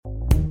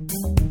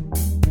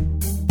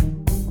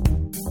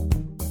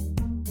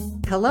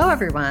Hello,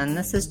 everyone.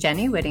 This is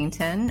Jenny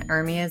Whittington,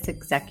 Ermia's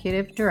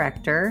Executive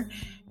Director,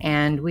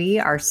 and we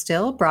are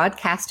still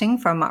broadcasting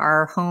from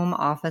our home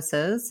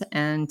offices.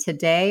 And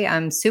today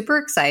I'm super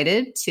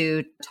excited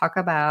to talk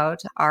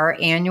about our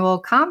annual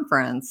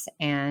conference.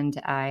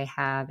 And I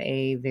have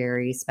a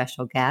very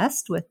special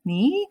guest with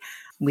me.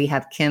 We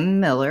have Kim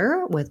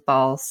Miller with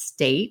Ball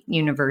State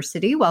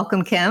University.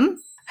 Welcome,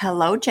 Kim.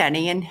 Hello,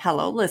 Jenny, and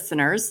hello,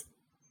 listeners.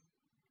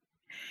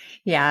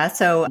 Yeah,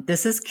 so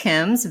this is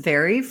Kim's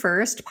very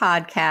first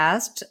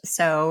podcast.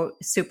 So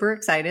super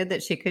excited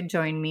that she could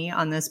join me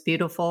on this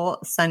beautiful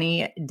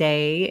sunny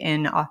day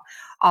in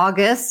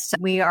August.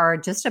 We are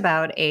just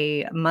about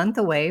a month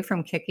away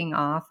from kicking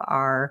off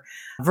our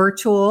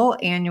virtual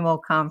annual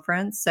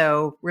conference.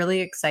 So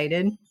really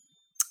excited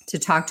to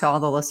talk to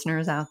all the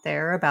listeners out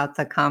there about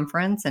the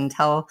conference and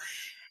tell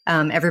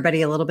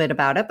everybody a little bit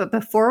about it. But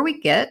before we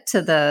get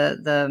to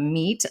the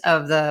meat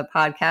of the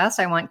podcast,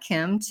 I want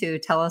Kim to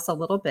tell us a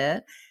little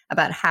bit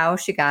about how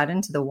she got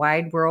into the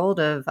wide world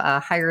of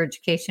higher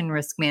education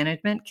risk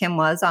management. Kim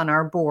was on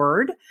our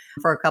board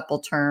for a couple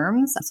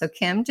terms. So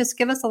Kim, just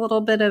give us a little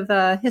bit of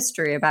a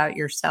history about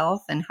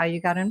yourself and how you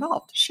got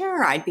involved.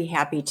 Sure, I'd be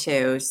happy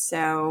to.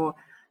 So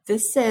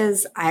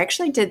I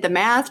actually did the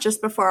math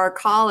just before our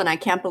call, and I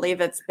can't believe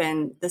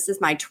this is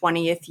my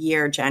 20th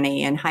year,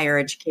 Jenny, in higher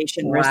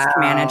education risk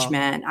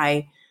management.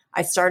 I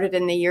started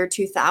in the year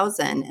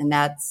 2000, and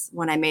that's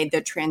when I made the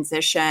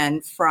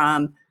transition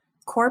from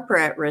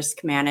corporate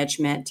risk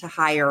management to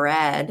higher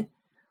ed.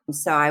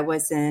 So I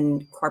was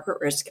in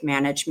corporate risk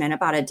management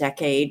about a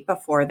decade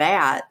before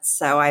that.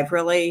 So I've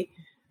really,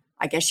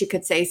 I guess you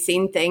could say,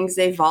 seen things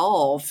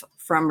evolve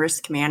from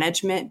risk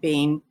management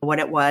being what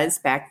it was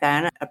back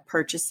then, a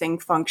purchasing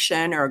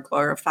function or a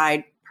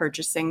glorified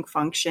purchasing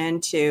function,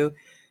 to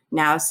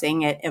now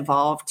seeing it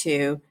evolve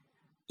to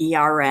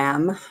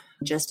ERM,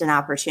 just an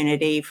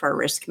opportunity for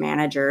risk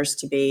managers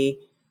to be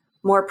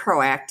more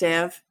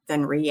proactive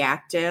than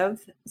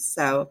reactive.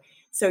 So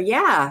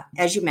yeah,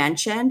 as you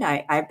mentioned,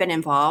 I've been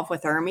involved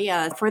with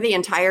Ermia for the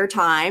entire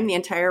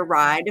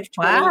ride of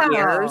 20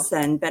 years,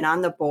 and been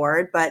on the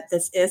board, but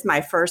this is my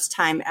first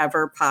time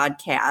ever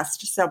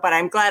podcast. But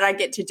I'm glad I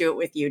get to do it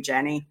with you,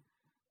 Jenny.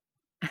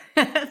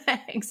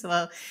 Thanks.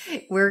 Well,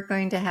 we're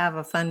going to have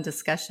a fun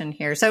discussion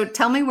here. So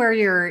tell me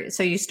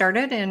so you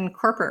started in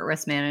corporate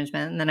risk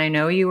management, and then I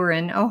know you were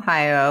in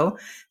Ohio.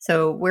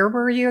 So where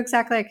were you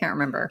exactly? I can't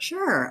remember.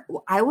 Sure.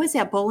 I was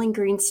at Bowling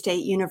Green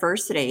State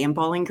University in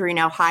Bowling Green,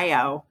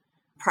 Ohio,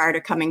 prior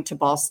to coming to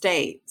Ball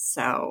State.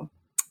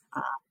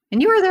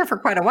 And you were there for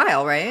quite a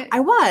while, right? I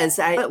was.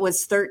 It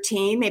was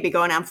 13, maybe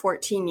going on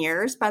 14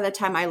 years by the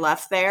time I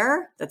left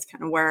there. That's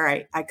kind of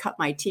where I cut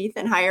my teeth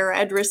in higher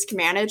ed risk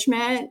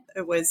management.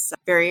 It was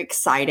very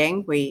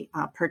exciting. We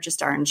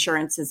purchased our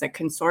insurance as a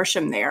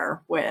consortium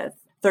there with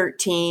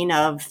 13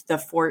 of the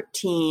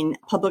 14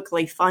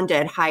 publicly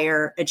funded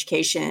higher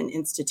education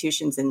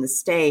institutions in the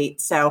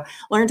state. So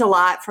learned a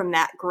lot from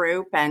that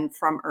group and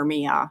from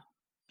Ermia.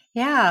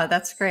 Yeah,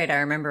 that's great. I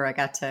remember I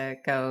got to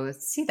go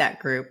see that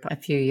group a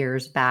few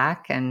years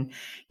back. And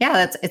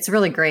yeah, it's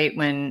really great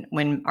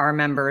when our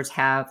members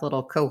have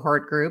little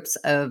cohort groups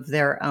of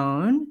their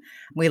own.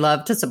 We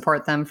love to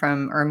support them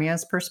from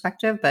Ermia's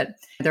perspective, but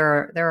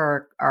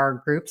there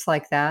are groups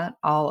like that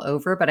all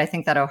over. But I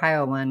think that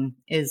Ohio one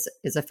is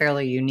a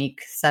fairly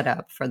unique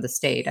setup for the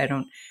state. I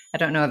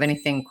don't know of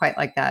anything quite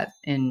like that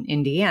in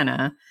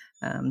Indiana.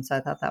 So I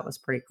thought that was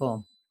pretty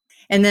cool.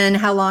 And then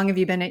how long have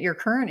you been at your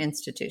current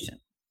institution?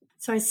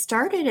 So I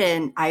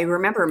started I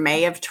remember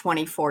May of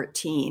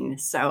 2014.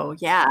 So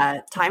yeah,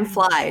 time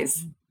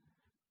flies.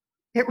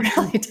 It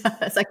really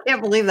does. I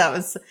can't believe that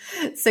was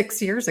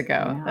 6 years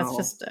ago. No. That's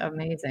just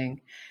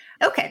amazing.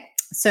 Okay.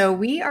 So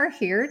we are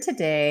here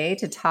today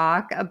to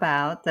talk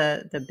about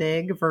the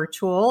big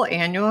virtual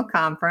annual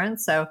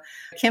conference. So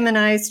Kim and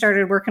I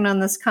started working on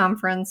this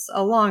conference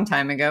a long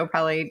time ago,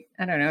 probably,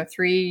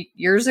 3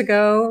 years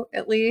ago,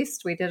 at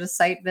least. We did a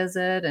site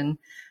visit and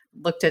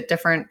looked at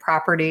different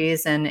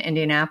properties in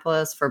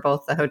Indianapolis for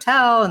both the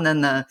hotel and then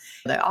the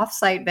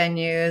offsite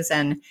venues.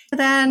 And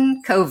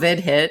then COVID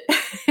hit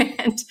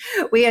and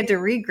we had to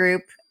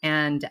regroup.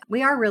 And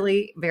we are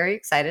really very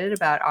excited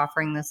about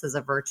offering this as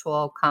a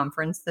virtual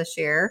conference this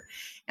year.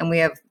 And we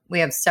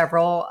have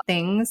several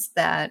things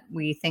that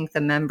we think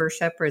the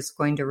membership is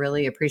going to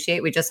really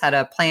appreciate. We just had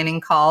a planning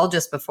call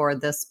just before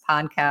this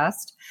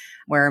podcast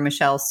where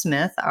Michelle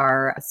Smith,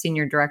 our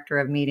Senior Director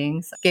of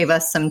Meetings, gave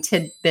us some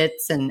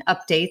tidbits and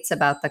updates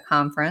about the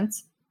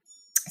conference.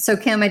 So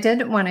Kim, I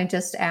did want to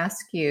just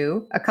ask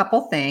you a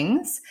couple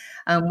things.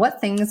 What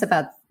things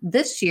about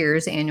this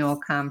year's annual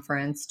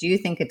conference do you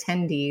think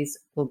attendees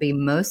will be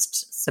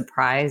most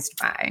surprised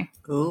by?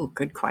 Ooh,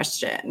 good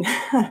question.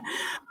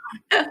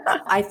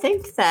 I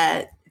think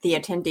that the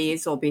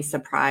attendees will be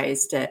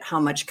surprised at how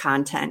much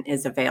content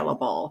is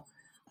available.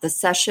 The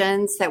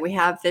sessions that we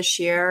have this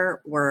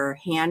year were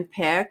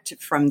handpicked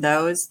from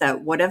those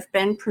that would have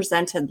been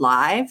presented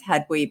live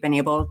had we been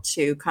able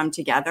to come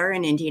together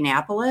in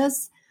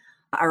Indianapolis.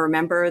 I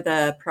remember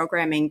the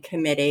programming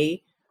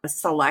committee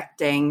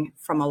selecting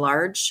from a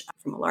large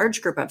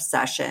group of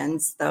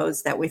sessions,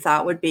 those that we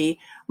thought would be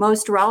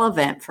most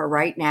relevant for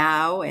right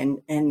now,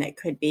 and that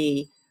could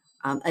be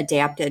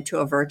adapted to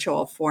a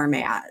virtual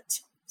format.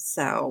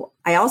 So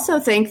I also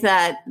think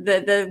that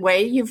the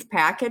way you've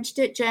packaged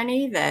it,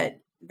 Jenny,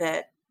 that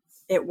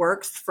it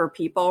works for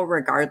people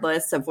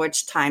regardless of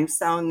which time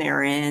zone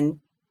they're in,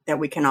 that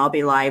we can all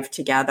be live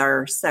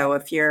together. So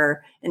if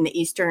you're in the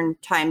Eastern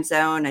time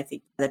zone, I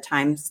think the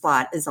time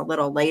slot is a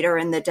little later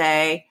in the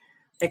day,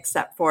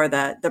 except for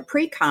the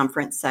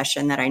pre-conference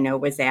session that I know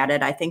was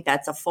added. I think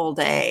that's a full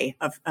day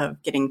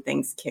of getting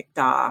things kicked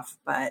off.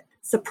 But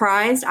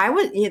surprised by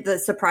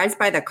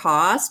the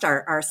cost.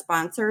 Our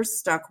sponsors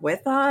stuck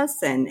with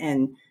us,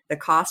 and the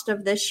cost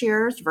of this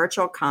year's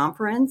virtual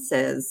conference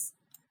is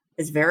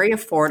very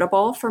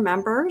affordable for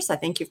members. I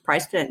think you've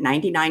priced it at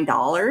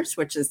 $99,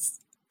 which is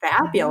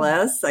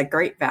fabulous, a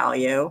great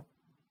value.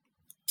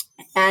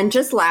 And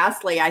just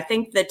lastly, I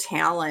think the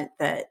talent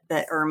that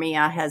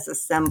URMIA has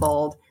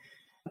assembled,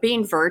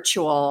 being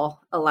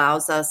virtual,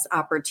 allows us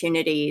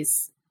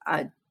opportunities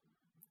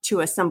to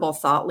assemble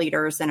thought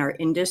leaders in our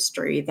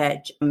industry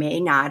that may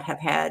not have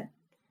had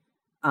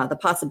the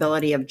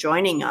possibility of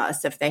joining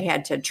us if they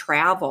had to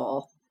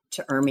travel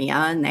to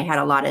URMIA and they had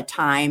a lot of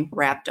time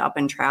wrapped up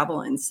in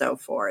travel and so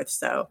forth.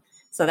 So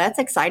that's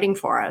exciting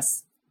for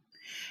us.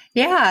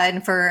 Yeah.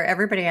 And for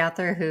everybody out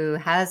there who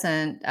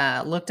hasn't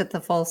looked at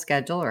the full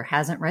schedule or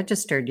hasn't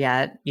registered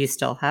yet, you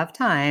still have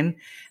time.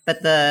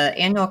 But the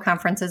annual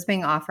conference is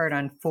being offered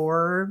on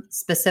 4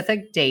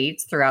 specific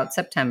dates throughout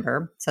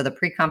September. So the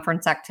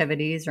pre-conference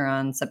activities are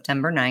on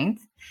September 9th.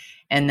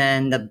 And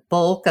then the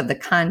bulk of the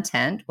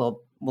content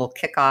will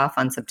kick off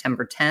on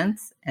September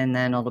 10th. And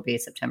then it'll be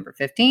September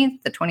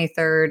 15th, the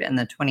 23rd, and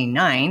the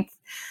 29th.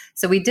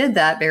 So we did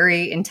that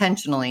very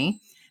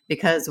intentionally,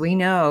 because we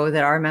know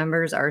that our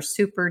members are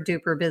super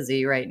duper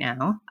busy right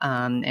now.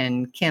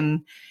 And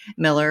Kim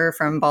Miller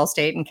from Ball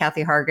State and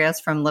Kathy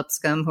Hargis from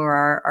Lipscomb, who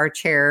are our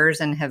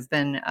chairs and have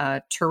been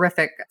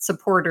terrific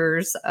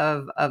supporters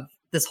of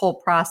this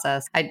whole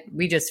process.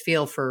 We just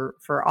feel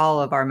for all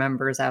of our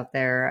members out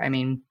there. I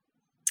mean,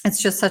 it's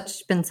just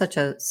been such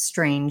a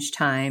strange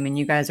time, and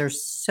you guys are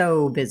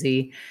so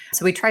busy.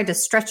 So we tried to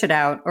stretch it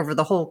out over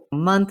the whole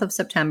month of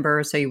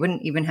September, so you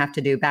wouldn't even have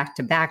to do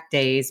back-to-back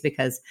days,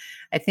 because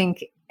I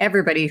think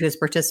everybody who's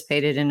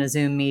participated in a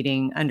Zoom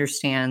meeting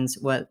understands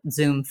what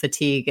Zoom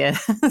fatigue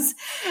is.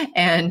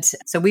 And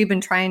so we've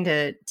been trying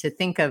to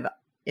think of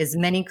as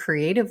many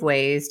creative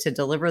ways to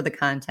deliver the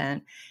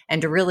content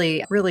and to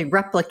really, really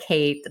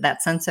replicate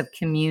that sense of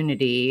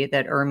community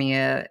that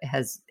URMIA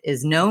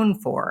is known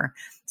for.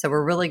 So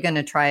we're really going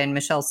to try, and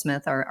Michelle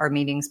Smith, our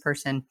meetings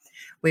person,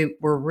 we're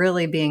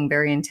really being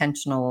very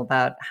intentional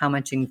about how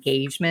much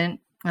engagement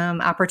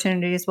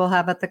opportunities we'll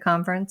have at the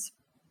conference.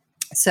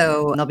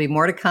 So there'll be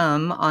more to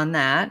come on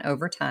that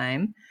over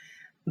time.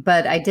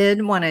 But I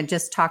did want to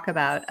just talk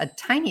about a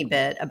tiny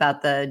bit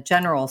about the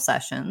general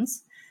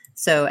sessions.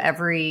 So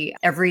every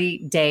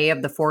day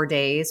of the 4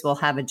 days, we'll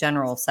have a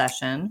general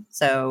session.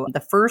 So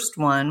the first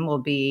one will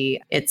be,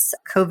 it's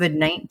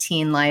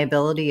COVID-19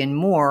 liability and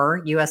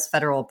more, U.S.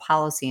 federal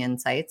policy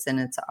insights. And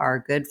it's our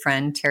good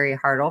friend, Terry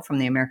Hartle from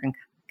the American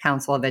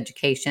Council of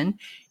Education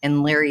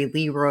and Larry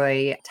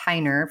Leroy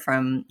Tyner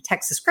from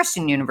Texas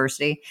Christian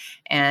University.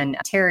 And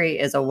Terry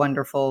is a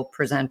wonderful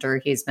presenter.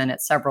 He's been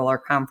at several of our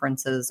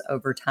conferences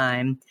over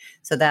time.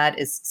 So that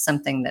is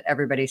something that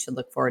everybody should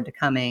look forward to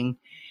coming.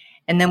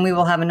 And then we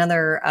will have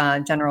another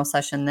general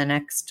session the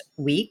next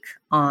week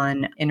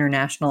on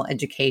international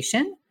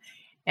education.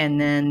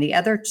 And then the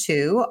other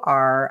two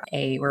are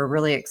we're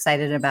really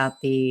excited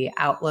about the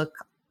outlook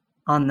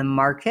on the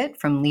market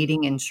from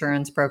leading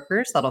insurance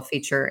brokers. That'll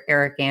feature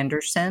Eric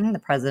Anderson, the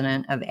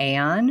president of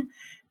Aon,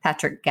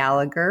 Patrick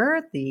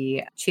Gallagher,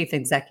 the chief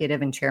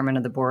executive and chairman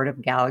of the board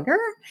of Gallagher,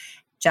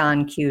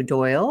 John Q.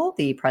 Doyle,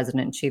 the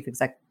president and chief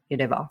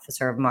executive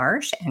officer of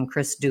Marsh, and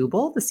Chris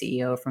Dubel, the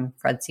CEO from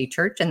Fred C.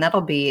 Church. And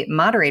that'll be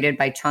moderated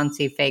by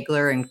Chauncey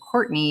Fagler and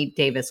Courtney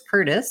Davis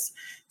Curtis.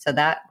 So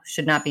that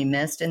should not be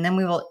missed. And then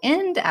we will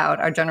end out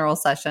our general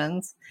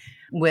sessions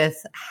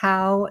with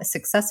how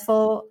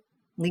successful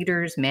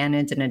leaders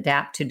manage and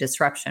adapt to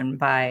disruption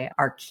by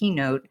our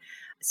keynote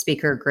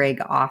speaker, Greg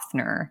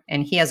Offner.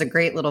 And he has a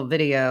great little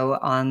video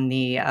on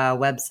the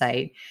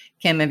website.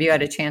 Kim, have you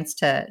had a chance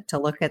to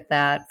look at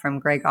that from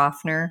Greg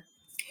Offner?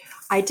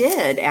 I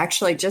did,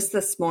 actually, just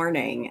this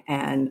morning.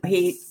 And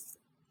he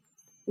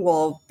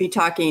will be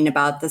talking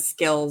about the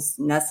skills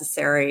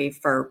necessary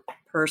for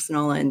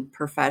personal and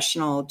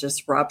professional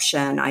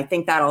disruption. I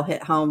think that'll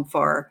hit home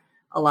for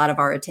a lot of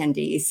our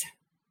attendees.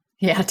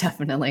 Yeah,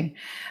 definitely.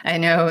 I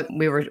know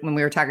when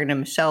we were talking to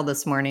Michelle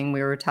this morning,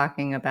 we were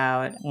talking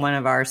about one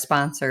of our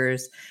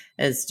sponsors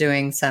is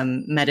doing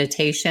some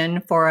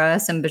meditation for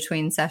us in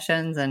between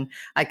sessions. And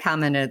I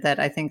commented that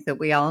I think that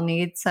we all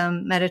need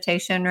some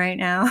meditation right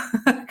now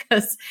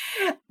because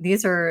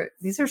these are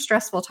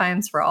stressful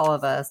times for all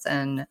of us.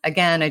 And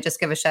again, I just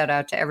give a shout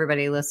out to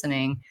everybody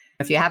listening.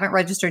 If you haven't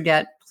registered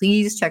yet,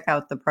 please check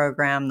out the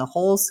program. The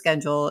whole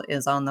schedule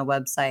is on the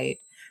website.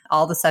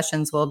 All the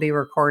sessions will be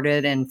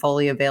recorded and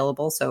fully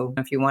available. So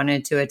if you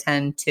wanted to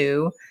attend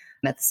two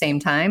at the same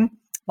time,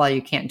 while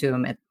you can't do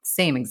them at the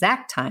same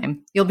exact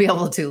time, you'll be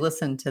able to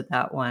listen to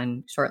that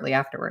one shortly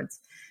afterwards.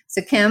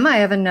 So Kim, I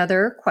have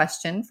another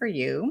question for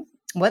you.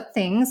 What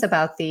things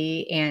about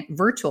the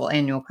virtual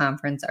annual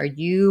conference are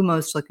you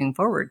most looking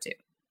forward to?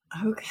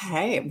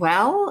 Okay.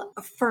 Well,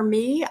 for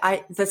me,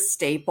 the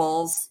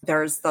staples,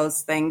 there's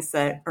those things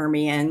that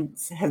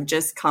Ermians have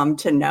just come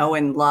to know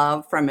and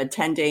love from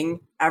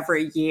attending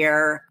every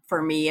year.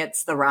 For me,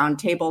 it's the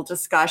roundtable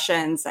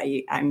discussions.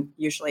 I'm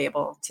usually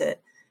able to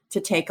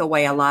take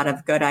away a lot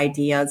of good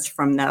ideas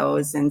from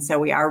those. And so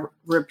we are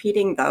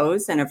repeating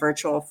those in a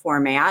virtual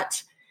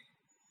format.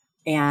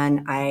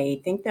 And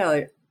I think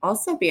there'll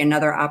also be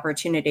another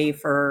opportunity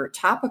for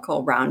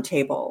topical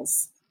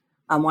roundtables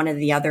on one of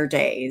the other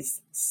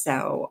days.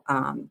 So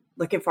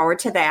looking forward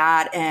to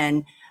that.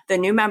 And the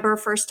new member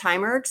first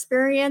timer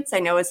experience, I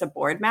know as a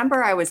board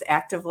member, I was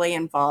actively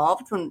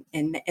involved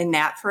in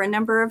that for a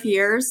number of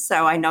years.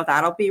 So I know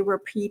that'll be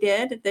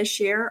repeated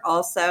this year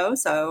also.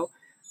 So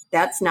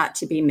that's not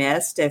to be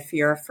missed if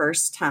you're a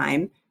first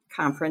time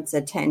conference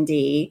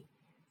attendee.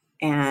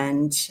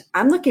 And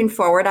I'm looking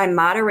forward. I'm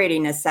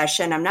moderating a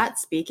session. I'm not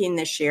speaking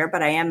this year,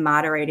 but I am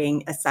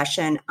moderating a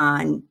session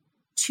on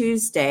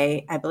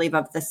Tuesday, I believe,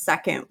 of the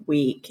second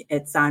week.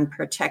 It's on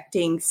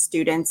protecting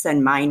students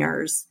and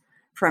minors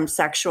from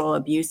sexual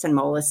abuse and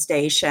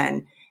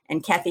molestation.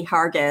 And Kathy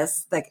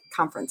Hargis, the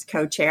conference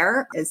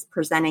co-chair, is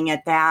presenting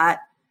at that,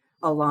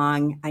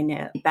 along, I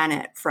know,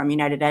 Bennett from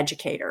United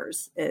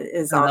Educators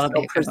is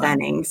also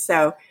presenting.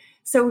 So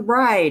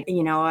right,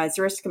 as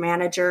risk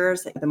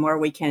managers, the more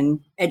we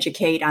can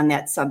educate on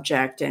that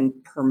subject and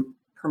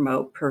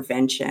promote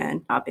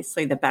prevention,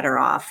 obviously, the better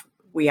off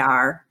we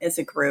are as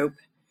a group.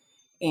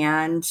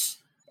 And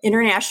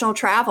international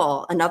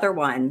travel, another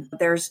one.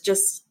 There's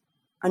just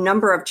a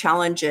number of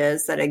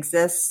challenges that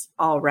exist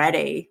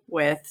already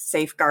with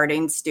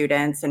safeguarding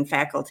students and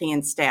faculty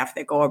and staff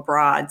that go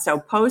abroad. So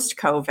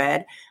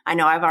post-COVID, I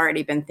know I've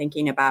already been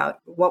thinking about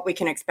what we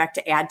can expect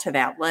to add to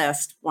that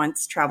list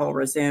once travel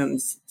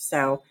resumes.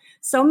 So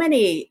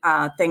many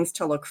things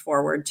to look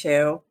forward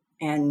to.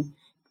 And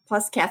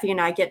plus, Kathy and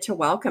I get to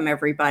welcome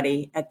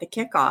everybody at the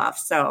kickoff.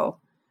 So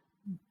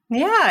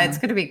yeah, it's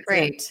going to be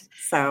great.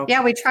 So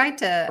yeah, we tried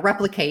to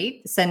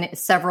replicate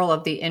several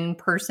of the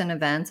in-person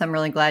events. I'm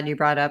really glad you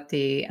brought up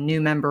the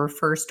new member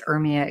first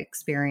ERMIA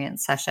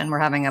experience session. We're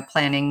having a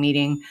planning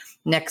meeting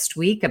next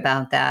week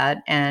about that.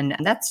 And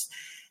that's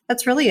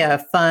really a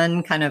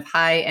fun kind of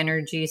high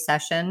energy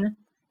session.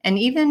 And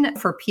even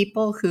for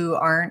people who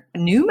aren't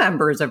new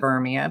members of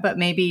ERMIA, but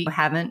maybe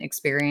haven't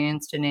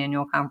experienced an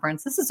annual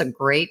conference, this is a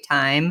great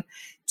time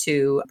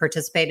to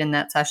participate in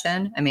that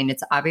session. I mean,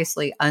 it's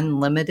obviously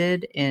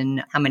unlimited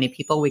in how many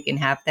people we can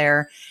have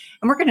there.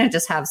 And we're going to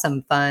just have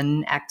some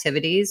fun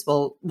activities.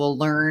 We'll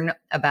learn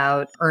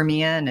about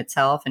ERMIA and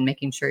itself and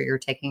making sure you're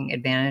taking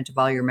advantage of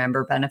all your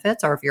member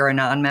benefits. Or if you're a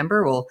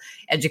non-member, we'll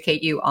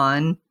educate you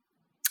on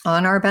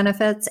our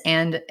benefits.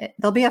 And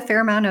there'll be a fair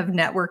amount of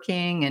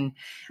networking. And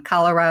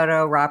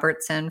Colorado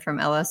Robertson from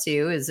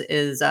LSU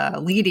is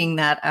leading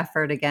that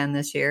effort again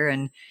this year.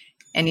 And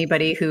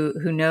anybody who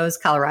knows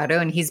Colorado,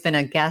 and he's been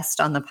a guest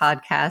on the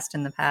podcast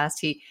in the past,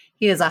 he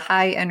has a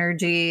high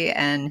energy,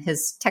 and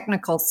his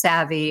technical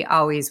savvy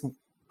always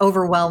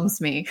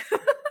overwhelms me.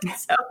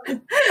 So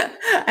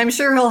I'm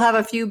sure he'll have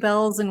a few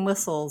bells and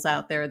whistles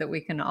out there that we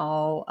can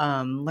all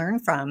learn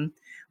from.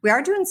 We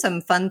are doing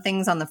some fun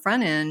things on the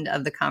front end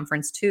of the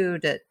conference too,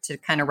 to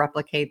kind of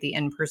replicate the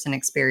in-person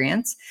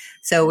experience.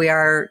 So we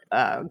are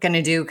going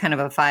to do kind of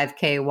a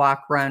 5K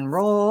walk, run,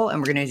 roll, and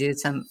we're going to do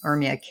some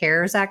ERMIA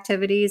Cares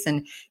activities.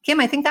 And Kim,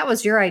 I think that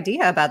was your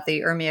idea about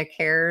the ERMIA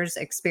Cares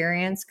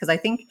experience, because I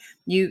think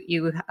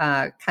you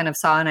kind of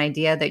saw an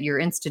idea that your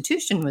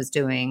institution was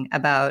doing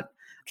about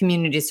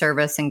community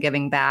service and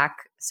giving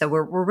back. So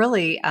we're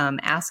really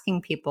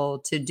asking people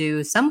to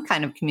do some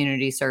kind of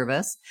community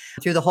service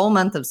through the whole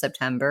month of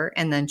September,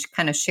 and then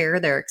kind of share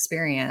their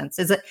experience.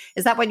 Is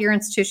that what your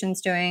institution's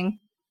doing?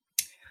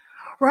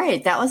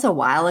 Right. That was a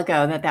while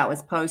ago that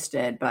was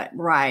posted, but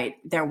right,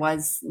 there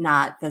was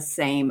not the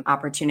same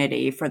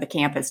opportunity for the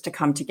campus to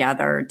come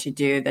together to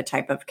do the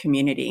type of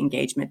community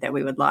engagement that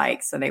we would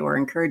like. So they were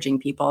encouraging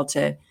people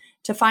to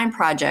find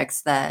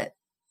projects that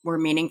were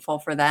meaningful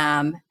for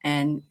them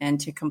and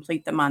to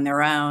complete them on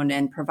their own,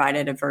 and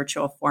provided a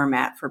virtual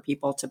format for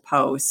people to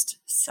post.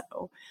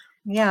 So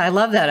yeah, I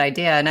love that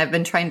idea. And I've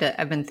been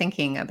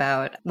thinking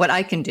about what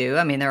I can do.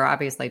 I mean, there are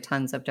obviously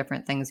tons of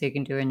different things you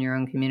can do in your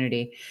own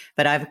community,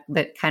 but I've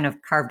kind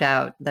of carved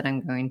out that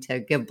I'm going to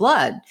give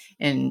blood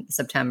in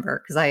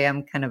September, because I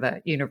am kind of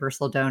a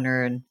universal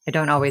donor, and I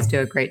don't always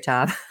do a great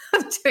job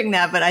of doing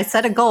that, but I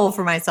set a goal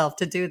for myself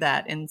to do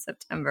that in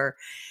September.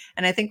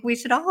 And I think we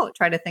should all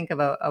try to think of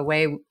a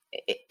way,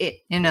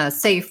 in a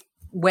safe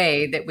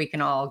way, that we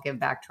can all give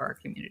back to our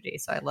community.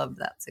 So I love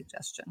that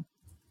suggestion.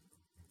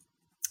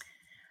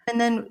 And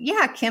then,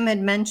 Kim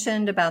had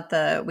mentioned about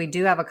we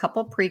do have a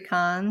couple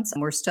pre-cons.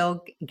 We're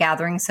still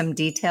gathering some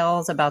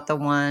details about the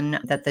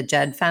one that the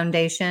JED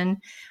Foundation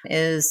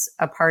is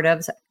a part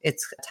of.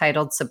 It's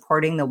titled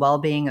Supporting the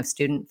Wellbeing of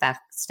Student,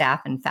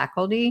 Staff, and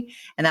Faculty.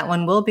 And that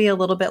one will be a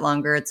little bit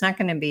longer. It's not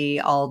going to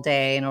be all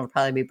day, and it'll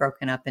probably be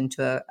broken up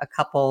into a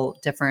couple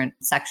different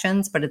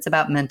sections, but it's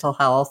about mental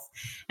health.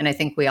 And I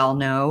think we all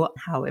know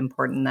how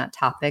important that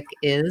topic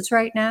is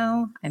right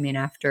now. I mean,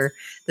 after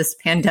this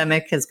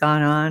pandemic has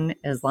gone on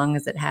as long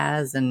as it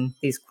has, and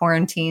these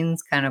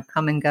quarantines kind of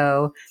come and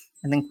go,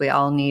 I think we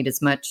all need as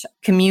much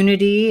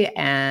community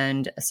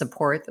and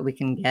support that we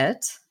can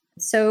get.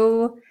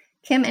 So,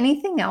 Kim,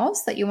 anything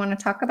else that you want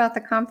to talk about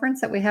the conference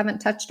that we haven't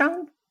touched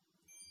on?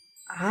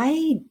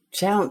 I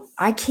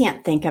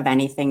can't think of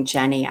anything,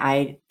 Jenny.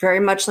 I very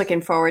much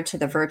looking forward to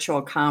the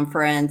virtual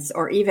conference,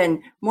 or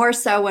even more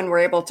so when we're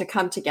able to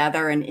come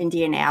together in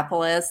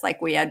Indianapolis like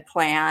we had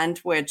planned,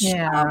 which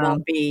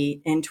will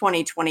be in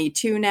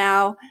 2022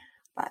 now.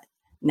 But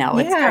no,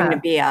 it's going to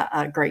be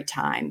a great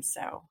time.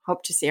 So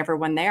hope to see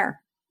everyone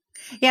there.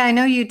 Yeah, I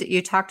know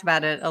you talked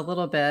about it a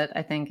little bit,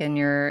 I think,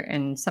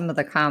 in some of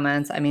the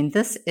comments. I mean,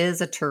 this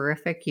is a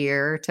terrific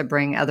year to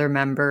bring other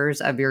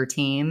members of your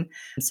team.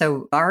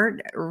 So our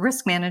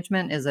risk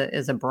management is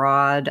a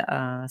broad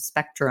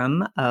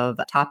spectrum of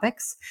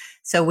topics.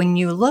 So when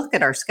you look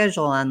at our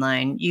schedule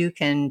online, you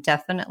can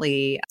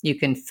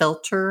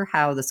filter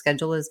how the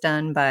schedule is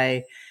done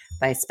by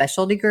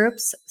specialty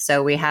groups.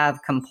 So we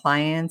have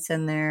compliance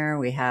in there,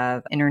 we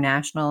have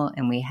international,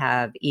 and we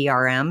have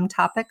ERM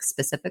topics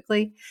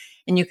specifically.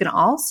 And you can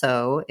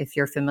also, if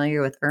you're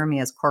familiar with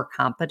IRMIA's core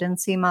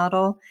competency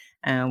model,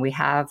 we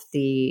have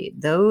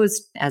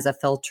those as a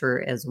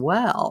filter as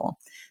well.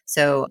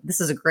 So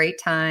this is a great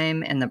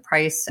time, and the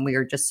price, and we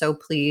are just so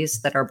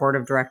pleased that our board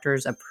of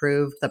directors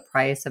approved the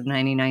price of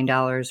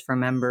 $99 for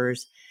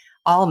members,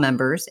 all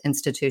members,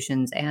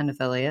 institutions and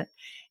affiliate,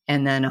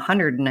 and then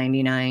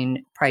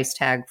 $199 price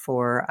tag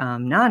for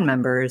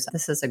non-members.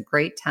 This is a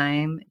great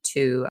time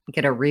to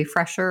get a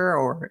refresher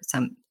or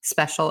some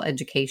special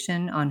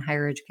education on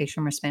higher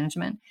education risk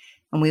management.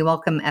 And we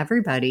welcome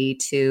everybody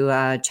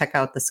to check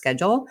out the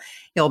schedule.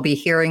 You'll be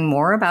hearing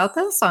more about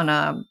this on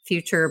a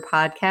future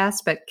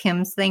podcast. But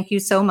Kim, thank you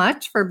so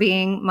much for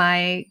being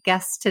my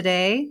guest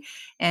today.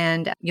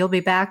 And you'll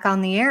be back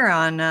on the air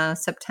on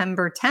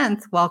September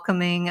 10th,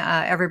 welcoming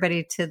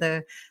everybody to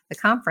the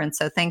conference.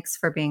 So thanks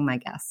for being my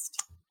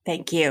guest.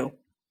 Thank you.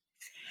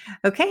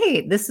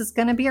 Okay, this is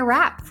going to be a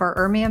wrap for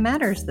IRMIA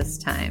Matters this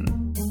time.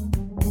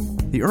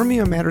 The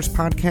IRMIA Matters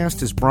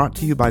podcast is brought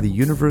to you by the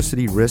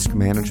University Risk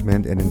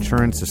Management and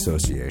Insurance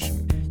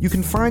Association. You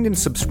can find and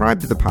subscribe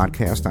to the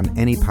podcast on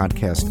any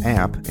podcast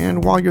app,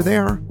 and while you're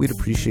there, we'd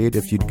appreciate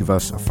if you'd give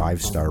us a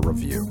 5-star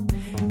review.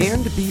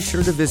 And be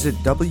sure to visit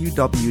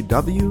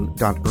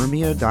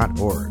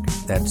www.irmia.org.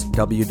 That's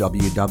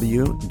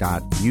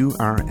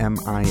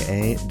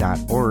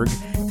www.urmia.org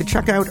to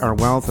check out our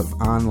wealth of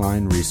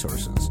online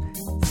resources.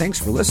 Thanks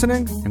for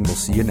listening, and we'll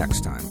see you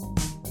next time.